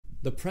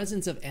The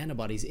presence of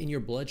antibodies in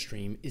your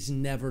bloodstream is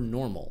never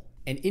normal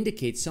and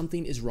indicates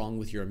something is wrong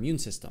with your immune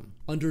system.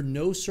 Under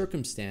no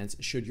circumstance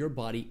should your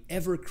body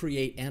ever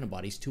create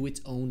antibodies to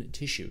its own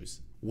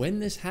tissues. When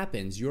this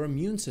happens, your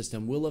immune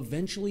system will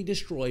eventually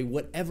destroy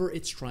whatever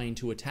it's trying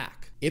to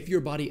attack. If your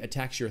body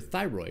attacks your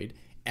thyroid,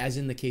 as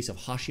in the case of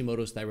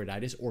Hashimoto's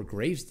thyroiditis or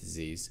Graves'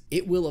 disease,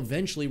 it will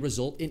eventually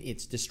result in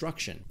its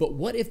destruction. But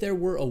what if there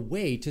were a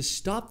way to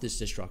stop this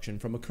destruction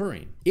from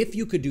occurring? If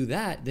you could do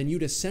that, then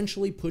you'd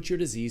essentially put your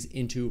disease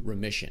into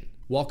remission.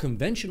 While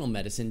conventional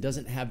medicine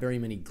doesn't have very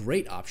many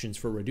great options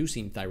for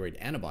reducing thyroid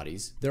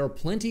antibodies, there are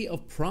plenty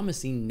of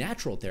promising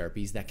natural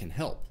therapies that can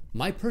help.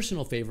 My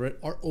personal favorite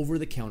are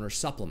over-the-counter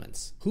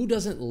supplements. Who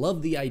doesn't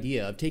love the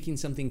idea of taking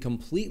something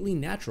completely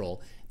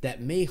natural that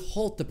may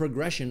halt the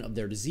progression of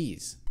their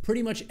disease?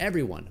 Pretty much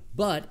everyone,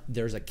 but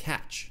there's a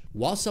catch.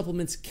 While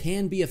supplements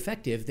can be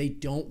effective, they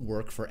don't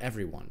work for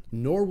everyone,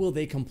 nor will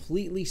they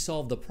completely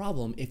solve the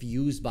problem if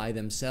used by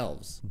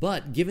themselves.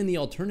 But given the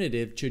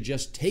alternative to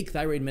just take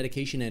thyroid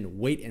medication and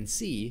wait and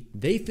see,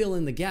 they fill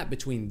in the gap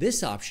between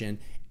this option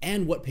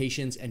and what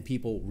patients and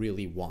people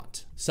really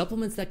want.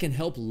 Supplements that can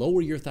help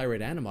lower your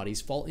thyroid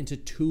antibodies fall into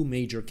two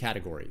major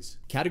categories.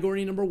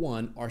 Category number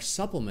one are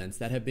supplements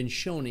that have been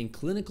shown in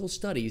clinical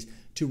studies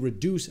to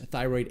reduce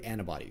thyroid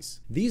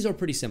antibodies. These are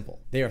pretty simple.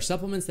 They are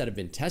supplements that have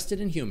been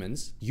tested in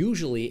humans,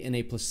 usually in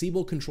a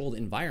placebo-controlled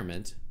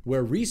environment,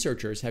 where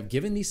researchers have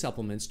given these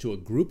supplements to a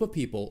group of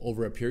people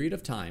over a period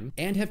of time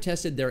and have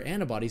tested their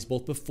antibodies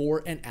both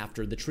before and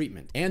after the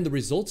treatment. And the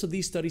results of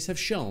these studies have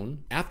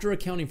shown, after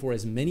accounting for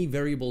as many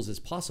variables as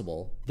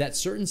possible, that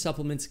certain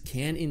supplements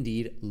can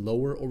indeed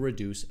lower or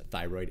reduce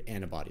thyroid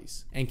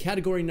antibodies. And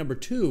category number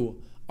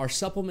two are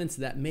supplements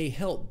that may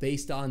help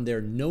based on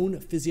their known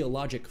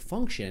physiologic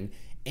function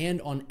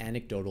and on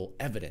anecdotal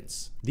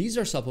evidence. These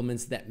are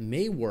supplements that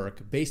may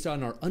work based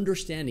on our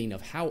understanding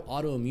of how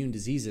autoimmune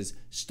diseases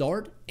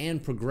start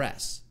and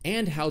progress,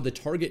 and how the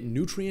target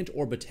nutrient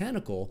or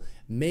botanical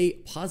may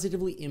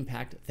positively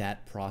impact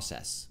that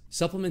process.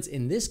 Supplements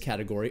in this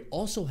category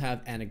also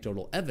have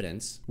anecdotal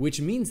evidence,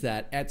 which means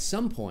that at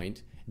some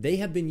point, they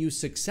have been used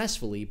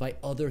successfully by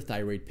other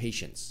thyroid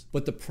patients.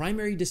 But the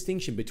primary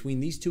distinction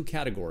between these two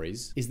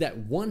categories is that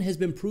one has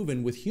been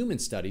proven with human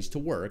studies to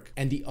work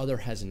and the other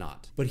has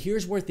not. But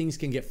here's where things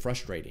can get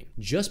frustrating.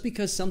 Just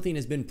because something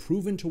has been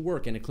proven to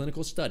work in a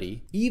clinical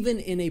study, even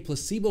in a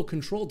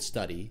placebo-controlled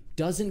study,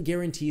 doesn't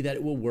guarantee that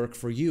it will work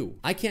for you.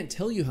 I can't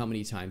tell you how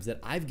many times that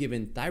I've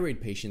given thyroid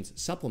patients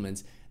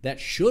supplements that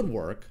should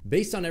work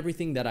based on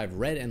everything that I've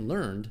read and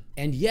learned,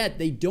 and yet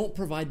they don't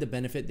provide the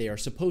benefit they are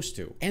supposed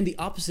to. And the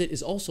opposite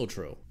is also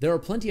true. There are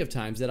plenty of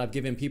times that I've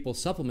given people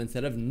supplements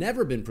that have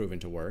never been proven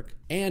to work,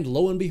 and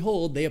lo and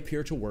behold, they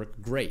appear to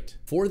work great.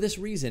 For this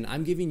reason,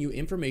 I'm giving you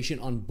information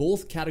on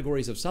both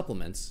categories of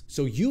supplements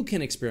so you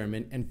can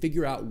experiment and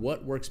figure out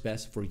what works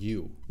best for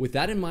you. With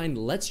that in mind,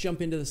 let's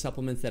jump into the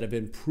supplements that have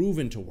been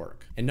proven to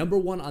work. And number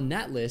one on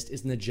that list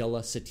is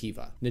Nigella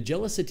sativa.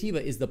 Nigella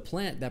sativa is the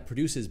plant that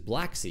produces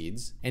black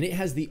seeds, and it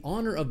has the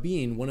honor of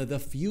being one of the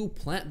few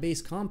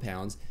plant-based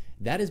compounds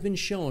that has been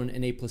shown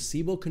in a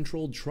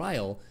placebo-controlled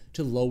trial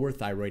to lower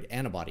thyroid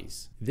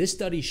antibodies. This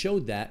study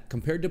showed that,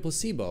 compared to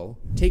placebo,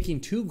 taking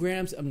 2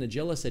 grams of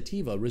Nigella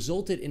sativa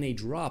resulted in a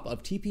drop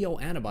of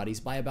TPO antibodies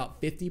by about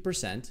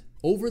 50%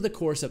 over the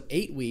course of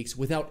 8 weeks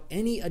without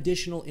any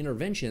additional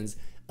interventions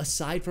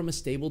aside from a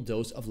stable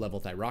dose of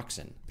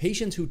levothyroxine.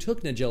 Patients who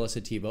took Nigella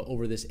sativa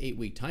over this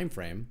 8-week time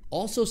frame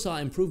also saw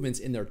improvements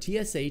in their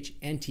TSH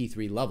and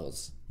T3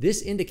 levels.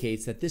 This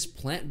indicates that this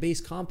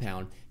plant-based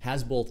compound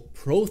has both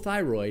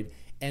pro-thyroid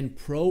and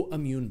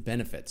pro-immune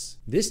benefits.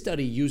 This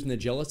study used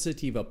Nigella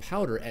sativa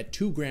powder at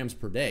 2 grams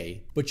per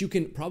day, but you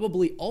can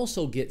probably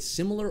also get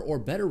similar or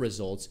better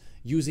results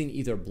using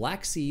either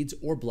black seeds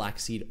or black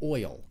seed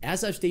oil.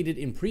 As I've stated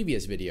in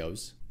previous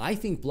videos, I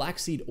think black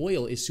seed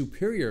oil is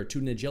superior to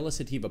Nigella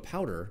sativa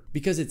powder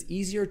because it's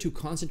easier to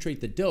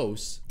concentrate the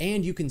dose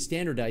and you can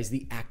standardize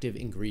the active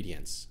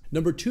ingredients.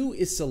 Number 2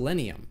 is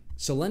selenium.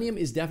 Selenium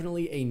is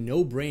definitely a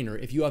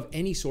no-brainer if you have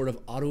any sort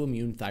of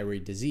autoimmune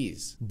thyroid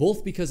disease,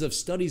 both because of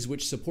studies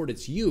which support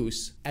its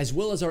use, as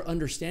well as our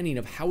understanding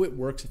of how it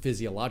works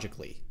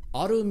physiologically.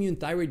 Autoimmune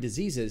thyroid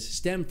diseases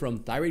stem from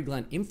thyroid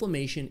gland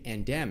inflammation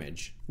and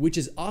damage, which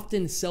is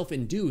often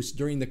self-induced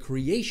during the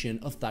creation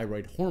of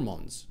thyroid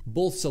hormones.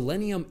 Both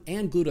selenium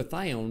and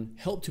glutathione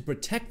help to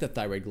protect the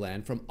thyroid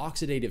gland from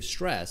oxidative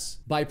stress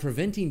by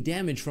preventing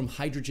damage from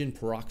hydrogen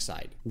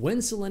peroxide.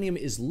 When selenium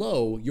is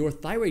low, your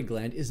thyroid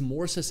gland is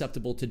more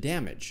susceptible to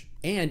damage.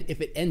 And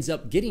if it ends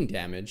up getting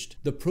damaged,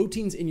 the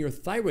proteins in your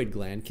thyroid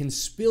gland can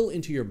spill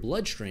into your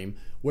bloodstream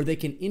where they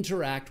can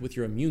interact with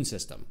your immune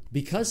system.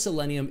 Because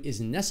selenium is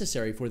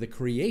necessary for the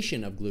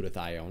creation of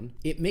glutathione,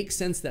 it makes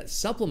sense that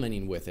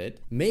supplementing with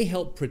it may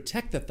help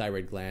protect the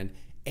thyroid gland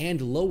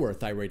and lower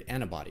thyroid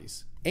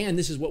antibodies. And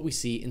this is what we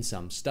see in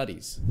some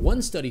studies.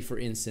 One study, for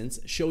instance,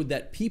 showed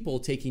that people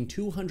taking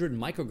 200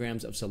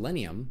 micrograms of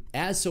selenium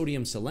as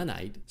sodium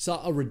selenite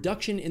saw a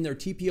reduction in their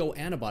TPO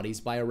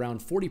antibodies by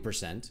around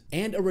 40%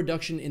 and a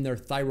reduction in their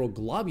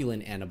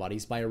thyroglobulin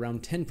antibodies by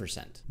around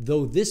 10%,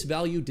 though this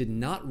value did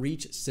not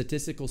reach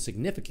statistical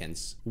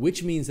significance,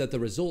 which means that the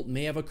result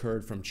may have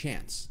occurred from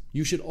chance.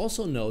 You should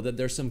also know that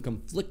there's some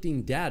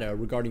conflicting data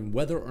regarding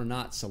whether or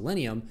not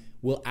selenium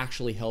will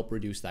actually help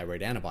reduce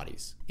thyroid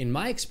antibodies. In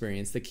my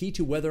experience, the key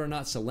to whether or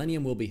not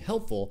selenium will be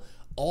helpful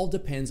all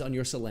depends on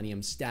your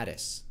selenium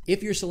status.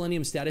 If your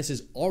selenium status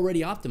is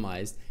already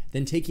optimized,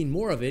 then taking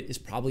more of it is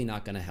probably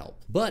not going to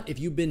help. But if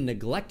you've been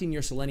neglecting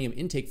your selenium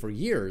intake for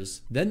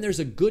years, then there's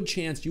a good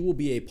chance you will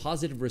be a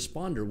positive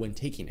responder when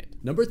taking it.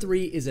 Number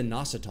 3 is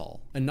inositol.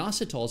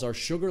 Inositols are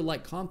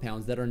sugar-like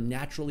compounds that are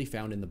naturally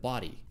found in the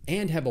body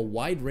and have a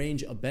wide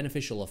range of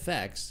beneficial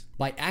effects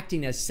by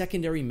acting as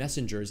secondary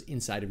messengers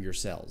inside of your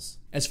cells.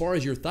 As far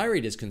as your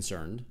thyroid is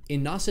concerned,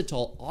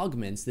 inositol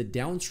augments the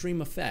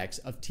downstream effects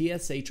of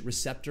TSH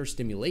receptor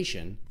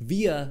stimulation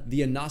via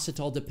the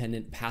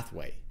inositol-dependent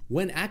pathway.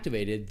 When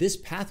activated, this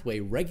pathway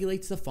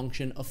regulates the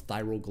function of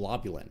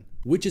thyroglobulin,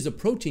 which is a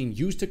protein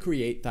used to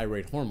create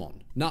thyroid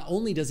hormone. Not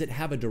only does it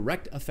have a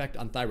direct effect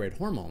on thyroid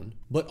hormone,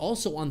 but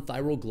also on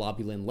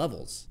thyroglobulin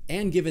levels.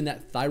 And given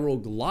that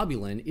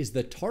thyroglobulin is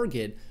the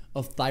target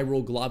of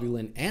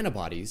thyroglobulin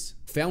antibodies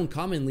found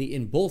commonly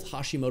in both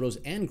Hashimoto's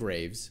and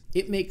Graves',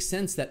 it makes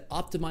sense that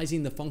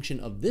optimizing the function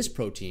of this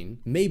protein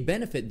may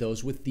benefit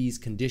those with these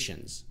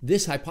conditions.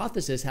 This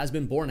hypothesis has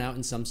been borne out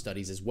in some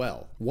studies as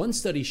well. One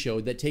study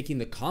showed that taking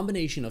the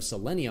combination of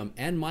selenium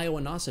and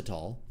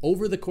myoinositol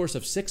over the course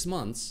of 6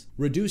 months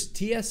reduced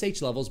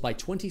TSH levels by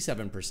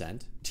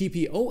 27%,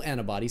 TPO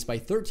antibodies by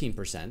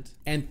 13%,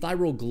 and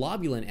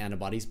thyroglobulin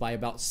antibodies by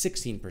about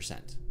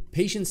 16%.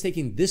 Patients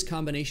taking this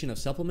combination of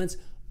supplements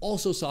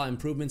also saw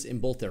improvements in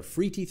both their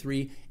free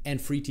T3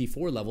 and free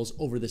T4 levels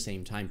over the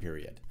same time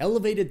period.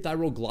 Elevated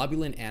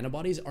thyroglobulin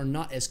antibodies are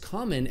not as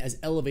common as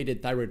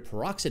elevated thyroid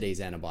peroxidase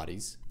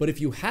antibodies, but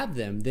if you have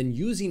them, then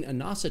using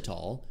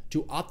inositol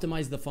to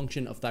optimize the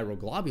function of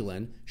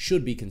thyroglobulin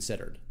should be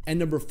considered. And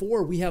number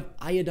 4, we have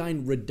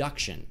iodine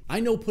reduction. I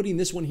know putting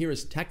this one here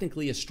is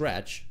technically a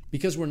stretch,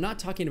 because we're not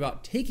talking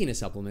about taking a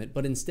supplement,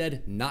 but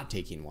instead not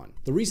taking one.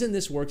 The reason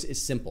this works is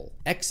simple.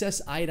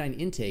 Excess iodine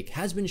intake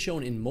has been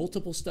shown in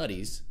multiple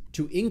studies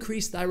to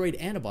increase thyroid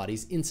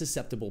antibodies in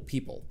susceptible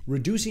people.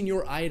 Reducing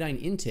your iodine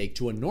intake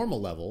to a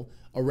normal level,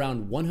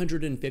 around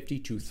 150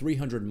 to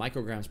 300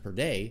 micrograms per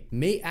day,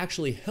 may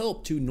actually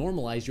help to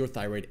normalize your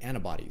thyroid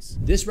antibodies.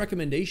 This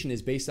recommendation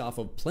is based off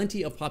of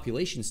plenty of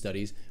population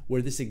studies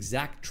where this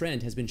exact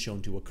trend has been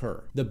shown to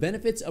occur. The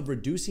benefits of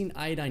reducing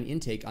iodine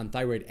intake on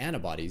thyroid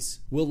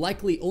antibodies will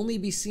likely only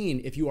be seen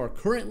if you are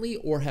currently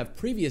or have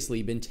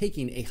previously been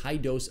taking a high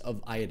dose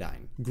of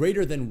iodine,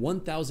 greater than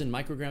 1,000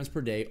 micrograms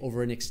per day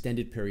over an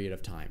extended period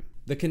of time.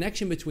 The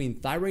connection between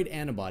thyroid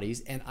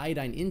antibodies and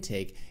iodine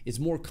intake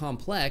is more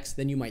complex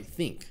than you might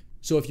think.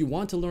 So if you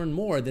want to learn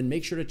more, then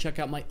make sure to check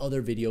out my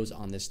other videos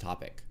on this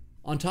topic.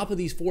 On top of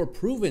these 4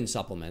 proven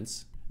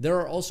supplements, there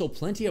are also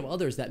plenty of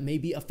others that may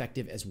be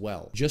effective as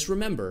well. Just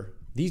remember,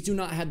 these do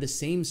not have the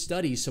same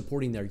studies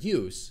supporting their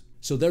use,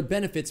 so their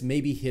benefits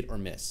may be hit or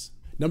miss.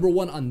 Number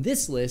 1 on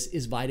this list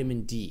is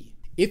vitamin D.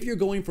 If you're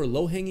going for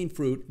low-hanging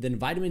fruit, then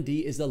vitamin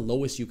D is the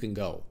lowest you can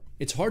go.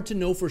 It's hard to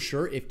know for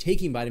sure if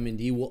taking vitamin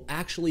D will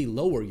actually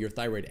lower your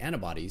thyroid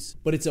antibodies,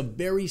 but it's a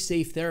very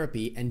safe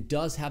therapy and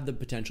does have the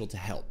potential to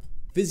help.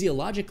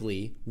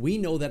 Physiologically, we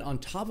know that on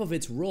top of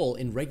its role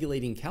in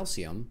regulating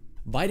calcium,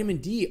 vitamin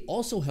D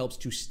also helps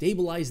to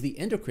stabilize the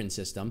endocrine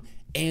system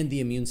and the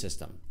immune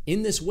system.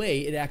 In this way,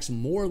 it acts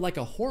more like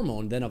a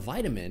hormone than a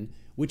vitamin,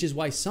 which is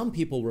why some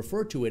people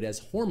refer to it as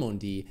hormone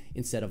D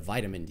instead of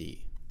vitamin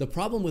D. The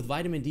problem with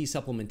vitamin D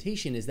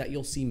supplementation is that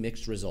you'll see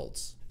mixed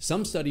results.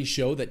 Some studies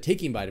show that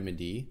taking vitamin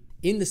D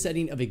in the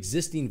setting of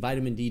existing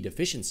vitamin D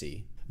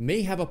deficiency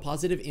may have a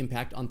positive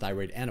impact on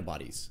thyroid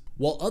antibodies,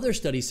 while other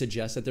studies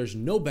suggest that there's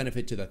no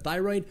benefit to the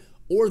thyroid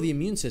or the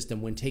immune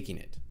system when taking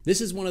it.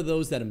 This is one of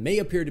those that may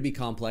appear to be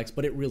complex,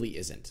 but it really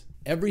isn't.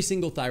 Every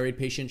single thyroid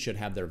patient should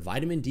have their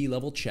vitamin D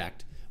level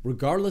checked,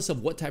 regardless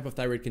of what type of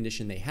thyroid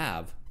condition they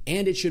have,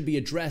 and it should be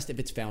addressed if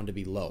it's found to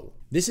be low.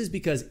 This is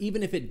because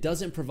even if it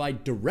doesn't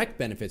provide direct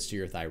benefits to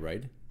your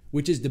thyroid,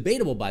 which is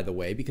debatable by the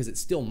way because it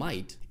still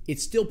might, it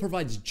still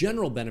provides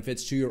general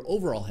benefits to your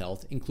overall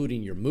health,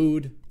 including your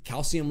mood,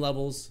 calcium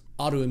levels,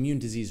 autoimmune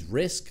disease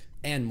risk,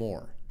 and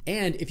more.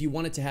 And if you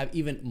want it to have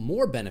even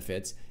more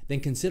benefits,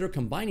 then consider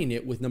combining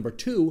it with number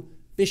 2,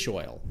 fish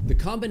oil. The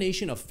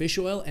combination of fish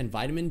oil and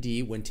vitamin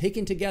D when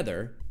taken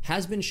together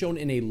has been shown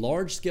in a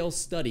large-scale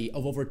study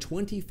of over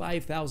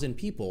 25,000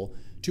 people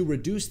to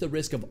reduce the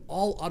risk of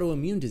all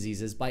autoimmune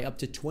diseases by up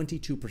to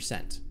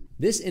 22%.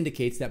 This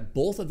indicates that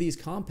both of these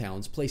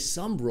compounds play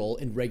some role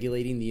in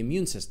regulating the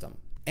immune system,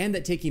 and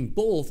that taking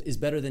both is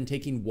better than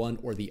taking one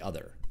or the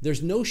other.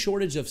 There's no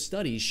shortage of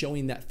studies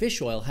showing that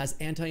fish oil has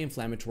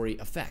anti-inflammatory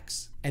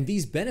effects, and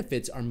these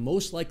benefits are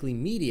most likely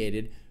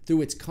mediated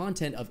through its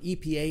content of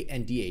EPA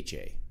and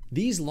DHA.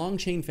 These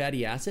long-chain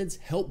fatty acids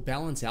help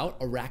balance out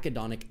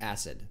arachidonic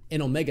acid,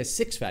 an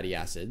omega-6 fatty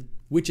acid,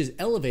 which is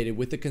elevated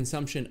with the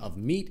consumption of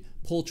meat,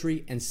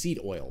 poultry, and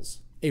seed oils.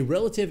 A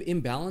relative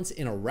imbalance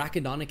in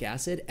arachidonic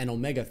acid and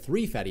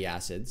omega-3 fatty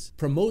acids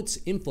promotes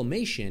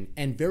inflammation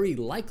and very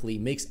likely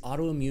makes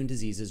autoimmune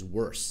diseases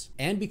worse.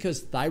 And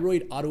because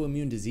thyroid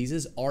autoimmune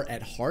diseases are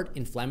at heart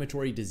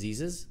inflammatory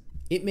diseases,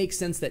 it makes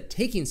sense that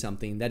taking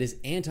something that is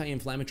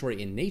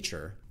anti-inflammatory in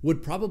nature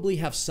would probably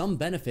have some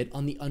benefit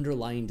on the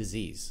underlying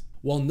disease.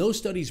 While no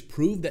studies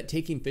prove that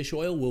taking fish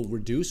oil will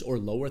reduce or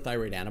lower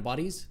thyroid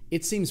antibodies,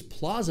 it seems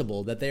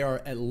plausible that they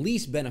are at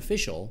least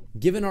beneficial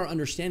given our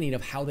understanding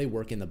of how they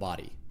work in the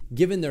body.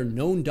 Given their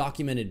known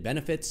documented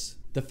benefits,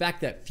 the fact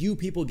that few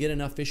people get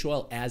enough fish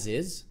oil as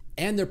is,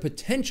 and their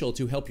potential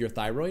to help your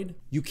thyroid,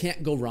 you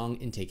can't go wrong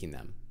in taking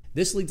them.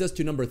 This leads us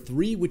to number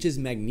 3, which is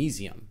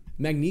magnesium.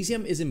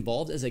 Magnesium is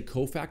involved as a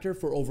cofactor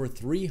for over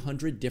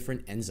 300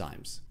 different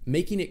enzymes,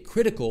 making it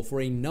critical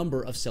for a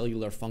number of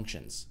cellular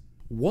functions.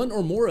 One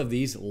or more of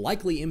these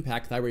likely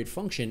impact thyroid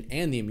function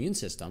and the immune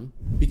system,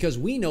 because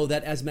we know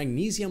that as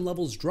magnesium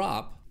levels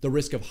drop, the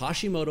risk of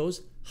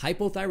Hashimoto's,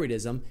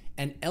 hypothyroidism,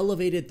 and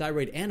elevated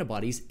thyroid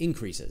antibodies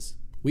increases.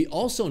 We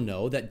also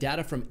know that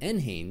data from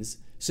NHANES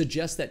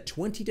suggests that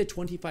 20 to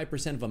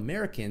 25% of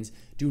Americans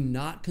do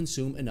not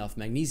consume enough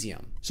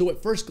magnesium. So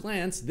at first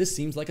glance, this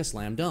seems like a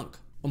slam dunk.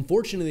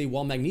 Unfortunately,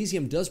 while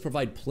magnesium does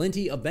provide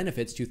plenty of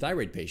benefits to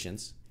thyroid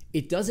patients,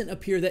 it doesn't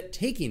appear that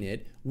taking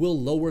it will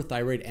lower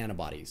thyroid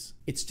antibodies.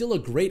 It's still a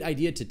great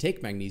idea to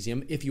take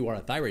magnesium if you are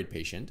a thyroid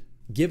patient,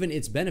 given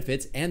its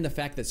benefits and the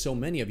fact that so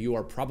many of you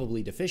are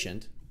probably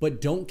deficient,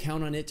 but don't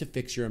count on it to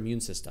fix your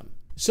immune system.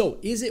 So,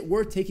 is it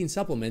worth taking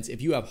supplements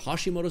if you have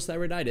Hashimoto's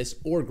thyroiditis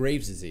or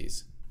Graves'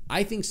 disease?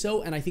 I think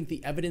so, and I think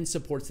the evidence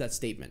supports that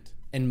statement.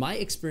 And my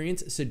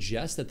experience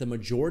suggests that the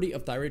majority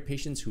of thyroid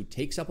patients who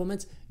take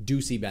supplements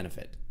do see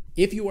benefit.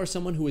 If you are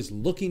someone who is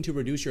looking to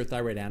reduce your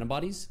thyroid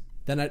antibodies,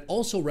 then I'd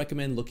also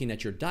recommend looking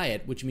at your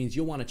diet, which means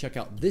you'll want to check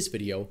out this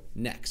video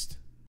next.